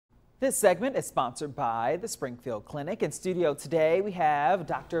This segment is sponsored by the Springfield Clinic. In studio today, we have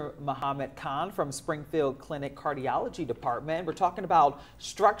Dr. Mohammed Khan from Springfield Clinic Cardiology Department. We're talking about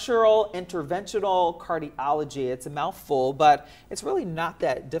structural interventional cardiology. It's a mouthful, but it's really not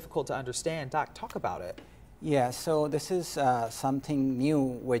that difficult to understand. Doc, talk about it. Yeah, so this is something new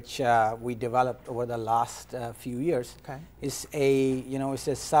which we developed over the last few years. Okay. It's a, it's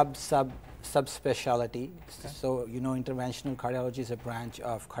a subspecialty. Okay. So, interventional cardiology is a branch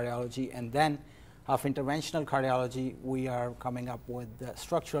of cardiology, and then of interventional cardiology, we are coming up with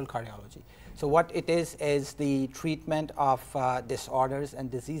structural cardiology. So what it is the treatment of disorders and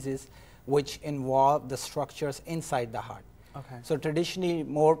diseases which involve the structures inside the heart. Okay. So traditionally,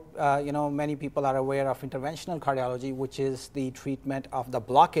 many people are aware of interventional cardiology, which is the treatment of the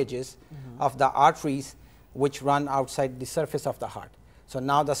blockages of the arteries which run outside the surface of the heart. So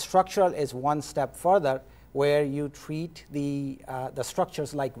now the structural is one step further, where you treat the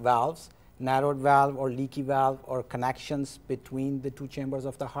structures like valves, narrowed valve or leaky valve, or connections between the two chambers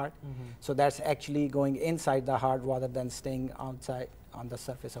of the heart. So that's actually going inside the heart rather than staying outside on the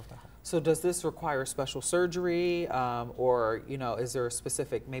surface of the heart. So does this require special surgery, or is there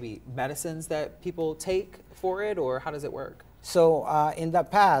specific maybe medicines that people take for it, or how does it work? So in the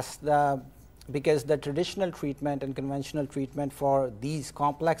past, because the traditional treatment and conventional treatment for these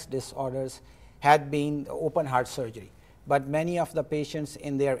complex disorders had been open heart surgery. But many of the patients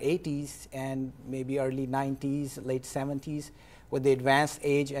in their 80s and maybe early 90s, late 70s, with the advanced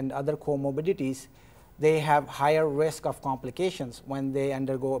age and other comorbidities, they have higher risk of complications when they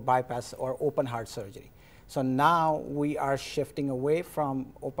undergo bypass or open heart surgery. So now we are shifting away from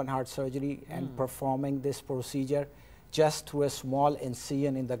open heart surgery and performing this procedure just through a small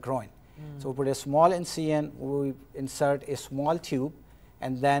incision in the groin. So we put a small incision, we insert a small tube,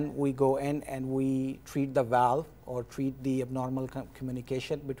 and then we go in and we treat the valve or treat the abnormal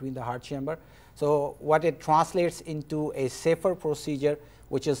communication between the heart chamber. So what it translates into a safer procedure,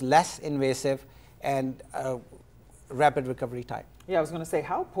 which is less invasive and rapid recovery time. Yeah, I was going to say,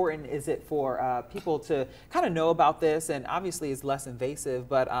 how important is it for people to kind of know about this? And obviously it's less invasive,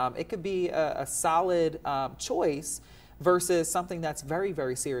 but it could be a solid choice versus something that's very,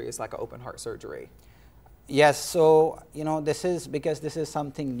 very serious like an open heart surgery. Yes, so this is because this is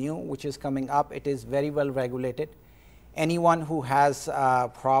something new which is coming up. It is very well regulated. Anyone who has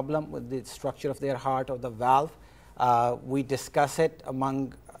a problem with the structure of their heart or the valve, we discuss it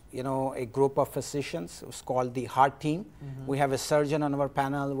among a group of physicians. It's called the heart team. We have a surgeon on our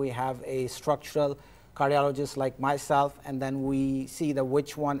panel. We have a structural cardiologist like myself, and then we see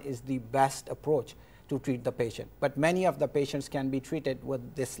which one is the best approach to treat the patient. But many of the patients can be treated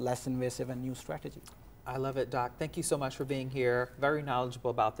with this less invasive and new strategy. I love it, Doc. Thank you so much for being here. Very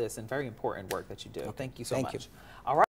knowledgeable about this and very important work that you do. Okay. Thank you so much. All right.